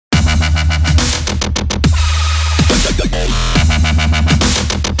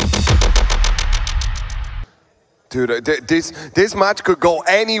Dude, this match could go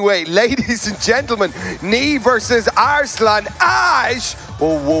any way. Ladies and gentlemen, Knee versus Arslan. Ash!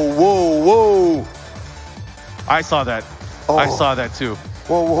 Whoa, whoa, whoa, whoa. I saw that. Oh. I saw that too.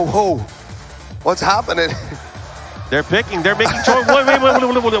 Whoa, whoa, whoa. What's happening? They're picking. They're making choice. Wait,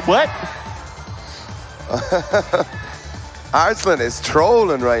 what? Arslan is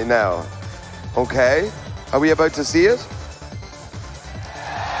trolling right now. Okay. Are we about to see it?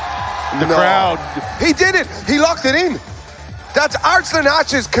 The crowd. He did it. He locked it in. That's Arslan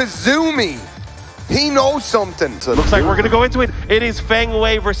Ash's Kazumi. He knows something. So looks like we're going to go into it. It is Feng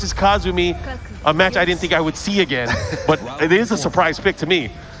Wei versus Kazumi. A match I didn't think I would see again. But it is a surprise pick to me.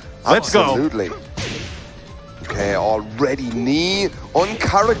 Let's go. Absolutely. Okay, already Knee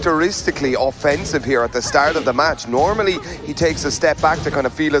uncharacteristically offensive here at the start of the match. Normally, he takes a step back to kind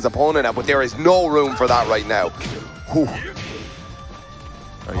of feel his opponent out, but there is no room for that right now. Whew.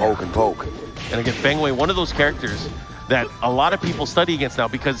 Poke and poke. And again, Feng Wei, one of those characters that a lot of people study against now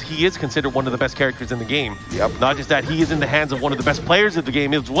because he is considered one of the best characters in the game. Yep. Not just that, he is in the hands of one of the best players in the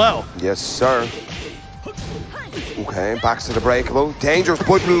game as well. Yes, sir. Okay, back to the breakable. Dangerous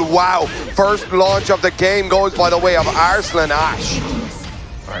button, wow. First launch of the game goes by the way of Arslan Ash.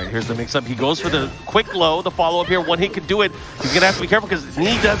 All right, here's the mix-up. He goes for the quick low, the follow-up here. One hit can do it. He's going to have to be careful because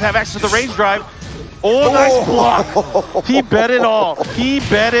he does have access to the range drive. Oh, nice block. He bet it all. He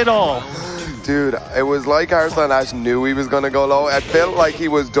bet it all. Dude, it was like Arslan Ash knew he was going to go low. It felt like he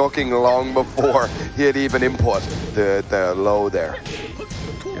was ducking long before he had even input the low there.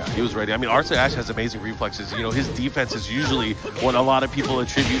 Yeah, he was ready. I mean, Arslan Ash has amazing reflexes. You know, his defense is usually what a lot of people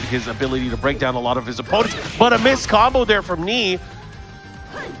attribute his ability to break down a lot of his opponents. But a missed combo there from Knee.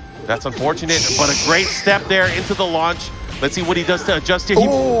 That's unfortunate, but a great step there into the launch. Let's see what he does to adjust here.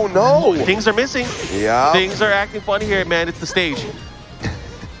 Oh, no. Things are missing. Yeah. Things are acting funny here, man. It's the stage.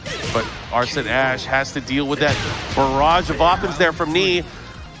 But Arslan Ash has to deal with that barrage of offense there from Knee.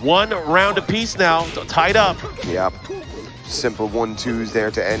 One round apiece now, tied up. Yep. Simple 1-2s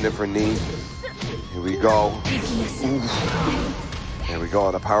there to end it for Knee. Here we go. Oof. Here we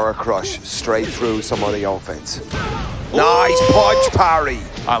go, the power crush straight through some of the offense. Nice punch parry.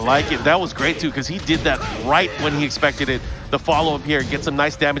 I like it. That was great too because he did that right when he expected it. The follow-up here gets some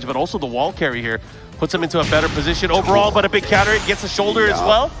nice damage, but also the wall carry here puts him into a better position overall, but a big counter. It gets the shoulder as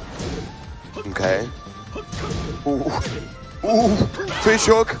well. Okay. Ooh. Ooh. Fish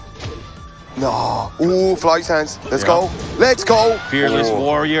hook. No. Ooh, fly stance. Let's go. Let's go. Fearless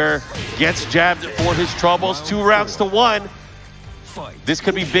Warrior gets jabbed for his troubles. 2 rounds to 1. This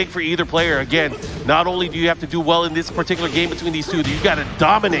could be big for either player. Again, not only do you have to do well in this particular game between these two, you got to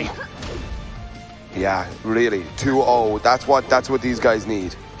dominate. Yeah, really. 2-0. That's what these guys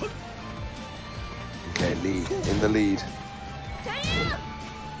need. Okay, Lee in the lead.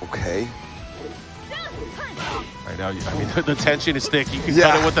 Okay. Right now, I mean, the tension is thick. You can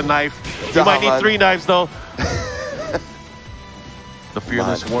cut it with a knife. You might need 3 knives, though. The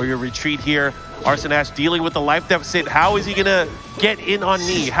Fearless Warrior retreat here. Arslan Ash dealing with the life deficit. How is he going to get in on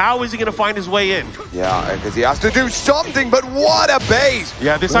Knee? How is he going to find his way in? Yeah, because he has to do something, but what a bait!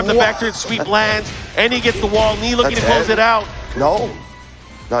 Yeah, this time the backturn sweep lands, and he gets the wall. Knee looking to close it out. No,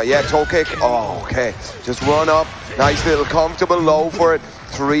 not yet. Toe kick. Oh, okay. Just run up. Nice little comfortable low for it.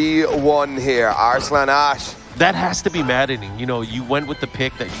 3-1 here. Arslan Ash. That has to be maddening. You know, you went with the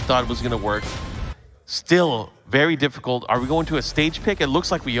pick that you thought was going to work. Still very difficult. Are we going to a stage pick? It looks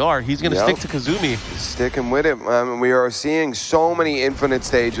like we are. He's going to stick to Kazumi. Sticking with it. We are seeing so many infinite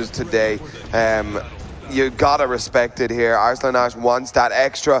stages today. You gotta respect it here. Arslan Ash wants that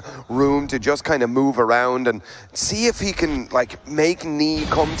extra room to just kind of move around and see if he can like make Knee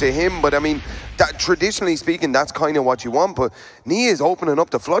come to him. But I mean, traditionally speaking, that's kind of what you want. But Knee is opening up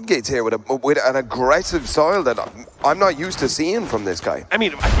the floodgates here with an aggressive style that I'm not used to seeing from this guy. I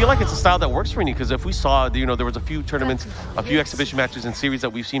mean, I feel like it's a style that works for Knee because if we saw, you know, there was a few tournaments, a few exhibition matches and series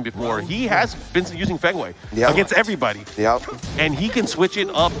that we've seen before. He has been using Feng Wei against everybody. And he can switch it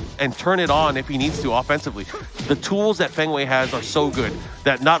up and turn it on if he needs to offensively. The tools that Feng Wei has are so good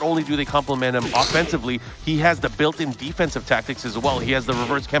that not only do they complement him offensively, he has the built-in defensive tactics as well. He has the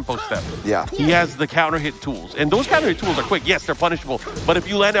reverse Kempo step. He has the counter hit tools. And those counter hit tools are quick. Yes, they're punishable. But if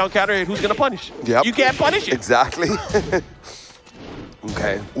you land on counter hit, who's going to punish? You can't punish it. Exactly.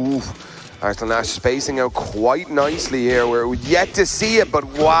 Okay. Oof. Arslan Ash spacing out quite nicely here. We're yet to see it, but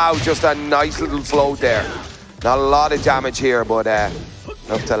wow, just a nice little float there. Not a lot of damage here, but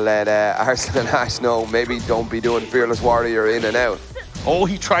enough to let Arslan Ash know maybe don't be doing Fearless Warrior in and out. Oh,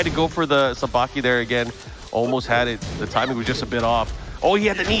 he tried to go for the Sabaki there again. Almost had it. The timing was just a bit off. Oh, he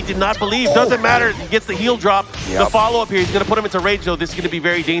had the knee, did not believe. Doesn't matter. He gets the heel drop. The follow-up here, he's going to put him into rage, though. This is going to be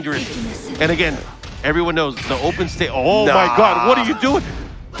very dangerous. And again, everyone knows the open stage. Oh my God, what are you doing?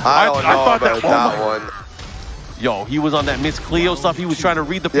 I don't know thought about that one. Yo, he was on that Miss Cleo stuff. He was trying to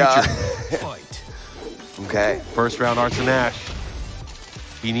read the future. Yeah. Okay. First round, Arslan Ash.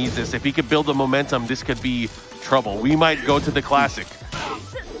 He needs this. If he could build the momentum, this could be trouble. We might go to the classic.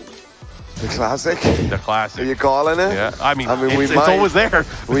 The classic? The classic. Are you calling it? Yeah. I mean it's always there.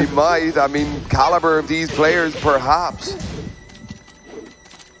 We might. I mean, caliber of these players, perhaps.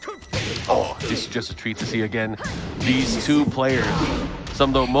 Oh, this is just a treat to see again. These two players,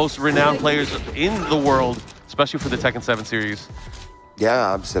 some of the most renowned players in the world, especially for the Tekken 7 series.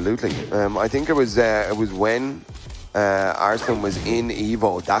 Yeah, absolutely. I think it was when Arslan was in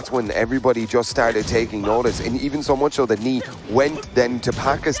Evo. That's when everybody just started taking notice, and even so much so that Knee went then to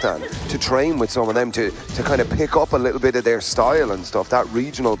Pakistan to train with some of them to kind of pick up a little bit of their style and stuff, that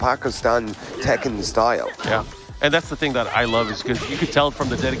regional Pakistan Tekken style. Yeah, and that's the thing that I love, is because you could tell from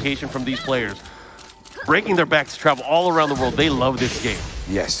the dedication from these players, breaking their backs to travel all around the world. They love this game.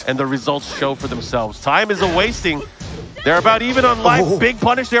 Yes. And the results show for themselves. Time isn't wasting. They're about even on life. Oh. Big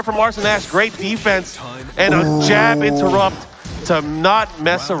punish there from Arslan Ash. Great defense. And a jab interrupt to not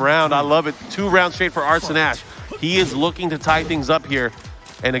mess around. I love it. 2 rounds straight for Arslan Ash. He is looking to tie things up here.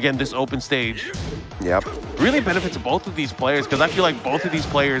 And again, this open stage. Yep. Really benefits both of these players, because I feel like both of these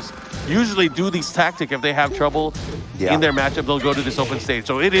players usually do these tactics. If they have trouble in their matchup, they'll go to this open stage.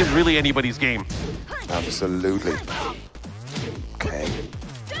 So it is really anybody's game. Absolutely. Okay.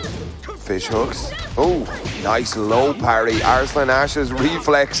 Fish hooks. Oh, nice low parry. Arslan Ash's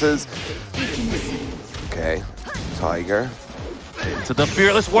reflexes. Okay. Tiger. To the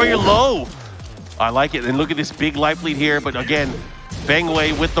Fearless Warrior low. I like it. And look at this big life lead here. But again, Feng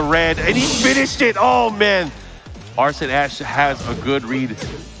Wei with the red. And he finished it. Oh, man. Arslan Ash has a good read.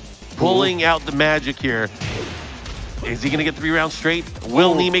 Pulling out the magic here. Is he going to get 3 rounds straight?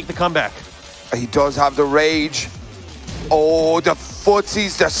 Will Knee make the comeback? He does have the rage. Oh, the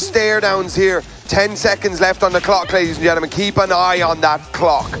footsies, the stare downs here. 10 seconds left on the clock, ladies and gentlemen. Keep an eye on that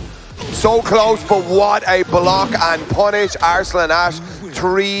clock. So close, but what a block and punish. Arslan Ash,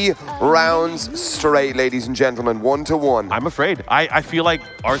 3 rounds straight, ladies and gentlemen, 1-1. I'm afraid. I feel like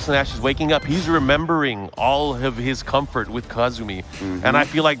Arslan Ash is waking up. He's remembering all of his comfort with Kazumi. And I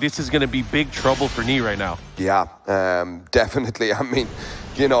feel like this is going to be big trouble for Knee right now. Yeah, definitely. I mean,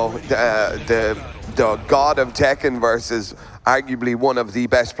 you know, the god of Tekken versus arguably one of the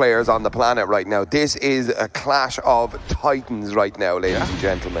best players on the planet right now. This is a clash of titans right now, ladies and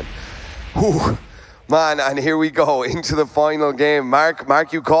gentlemen. Whew. Man, and here we go into the final game.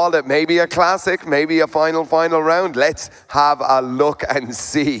 Mark, you called it. Maybe a classic, maybe a final round. Let's have a look and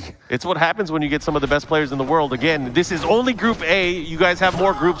see. It's what happens when you get some of the best players in the world. Again, this is only Group A. You guys have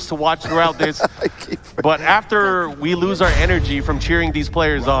more groups to watch throughout this. But after we lose our energy from cheering these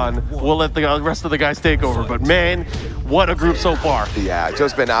players on, we'll let the rest of the guys take over. But man, what a group so far. Yeah, it's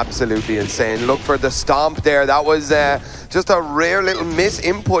just been absolutely insane. Look for the stomp there. That was just a rare little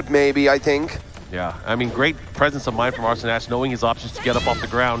misinput, maybe, I think. Yeah, I mean, great presence of mind from Arslan Ash, knowing his options to get up off the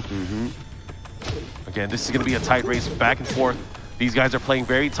ground. Again, this is going to be a tight race, back and forth. These guys are playing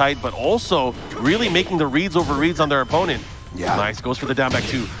very tight, but also really making the reads over reads on their opponent. Yeah. Nice, goes for the down back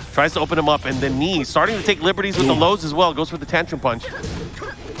 2. Tries to open him up, and then Knee starting to take liberties with the lows as well. Goes for the tantrum punch.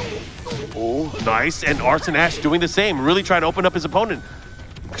 Oh, nice, and Arslan Ash doing the same, really trying to open up his opponent.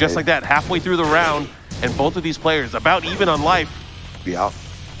 Okay. Just like that, halfway through the round, and both of these players about even on life. Yeah.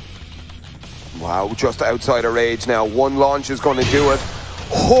 Wow, just outside of rage now. 1 launch is going to do it.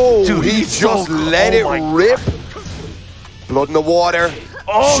 Oh, dude, he just let it rip. Blood in the water.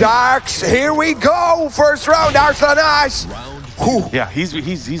 Oh. Sharks, here we go. First round, Arslan Ash. Yeah,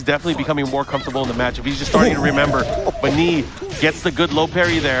 he's definitely becoming more comfortable in the matchup. He's just starting to remember. But Knee gets the good low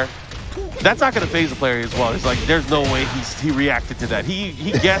parry there. That's not going to phase the player as well. It's like, there's no way he reacted to that.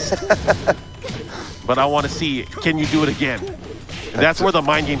 He guessed. But I want to see, can you do it again? And that's where the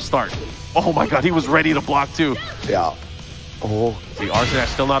mind games start. Oh my God, he was ready to block too. Yeah. Oh. See, Arslan Ash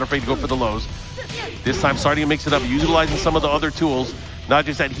still not afraid to go for the lows. This time starting to mix it up, utilizing some of the other tools. Not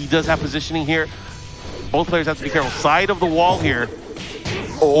just that, he does have positioning here. Both players have to be careful. Side of the wall here.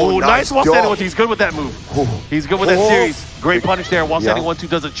 Oh, nice wall standing 1-2. He's good with that move. He's good with that series. Great punish there. Wall standing 1-2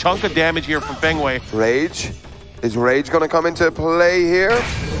 does a chunk of damage here from Feng Wei. Rage. Is Rage going to come into play here?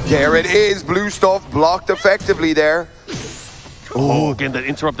 There it is. Blue stuff blocked effectively there. Oh, again, that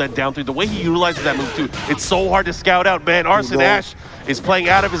interrupt, that down 3. The way he utilizes that move, too. It's so hard to scout out, man. Arslan Ash is playing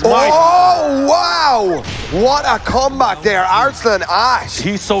out of his mind. Oh, wow. What a comeback there, Arslan Ash.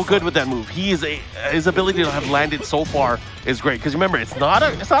 He's so good with that move. His ability to have landed so far is great. Because remember, it's not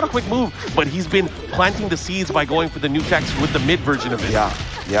a quick move, but he's been planting the seeds by going for the new tactics with the mid version of it. Yeah.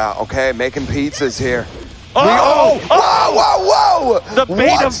 Yeah, okay, making pizzas here. Oh! Whoa! The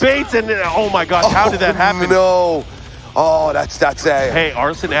bait of baits, and oh my gosh, how did that happen? No. Oh, that's Hey,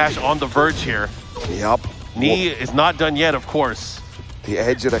 Arslan Ash on the verge here. Yep. Knee is not done yet, of course. The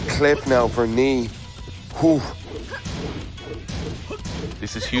edge of the cliff now for Knee. Whew.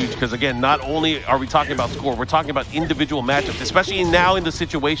 This is huge because, again, not only are we talking about score, we're talking about individual matchups, especially now in the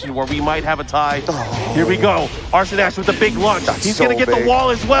situation where we might have a tie. Oh. Here we go. Arslan Ash with the big launch. He's going to get the wall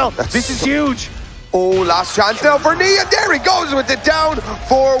as well. This is huge. Oh, last chance now for Knee, and there he goes with the down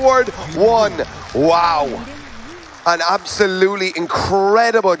forward one. Wow. An absolutely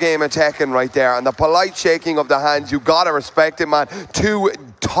incredible game of Tekken right there, and the polite shaking of the hands, you gotta respect it, man. Two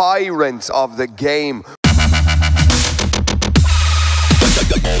tyrants of the game.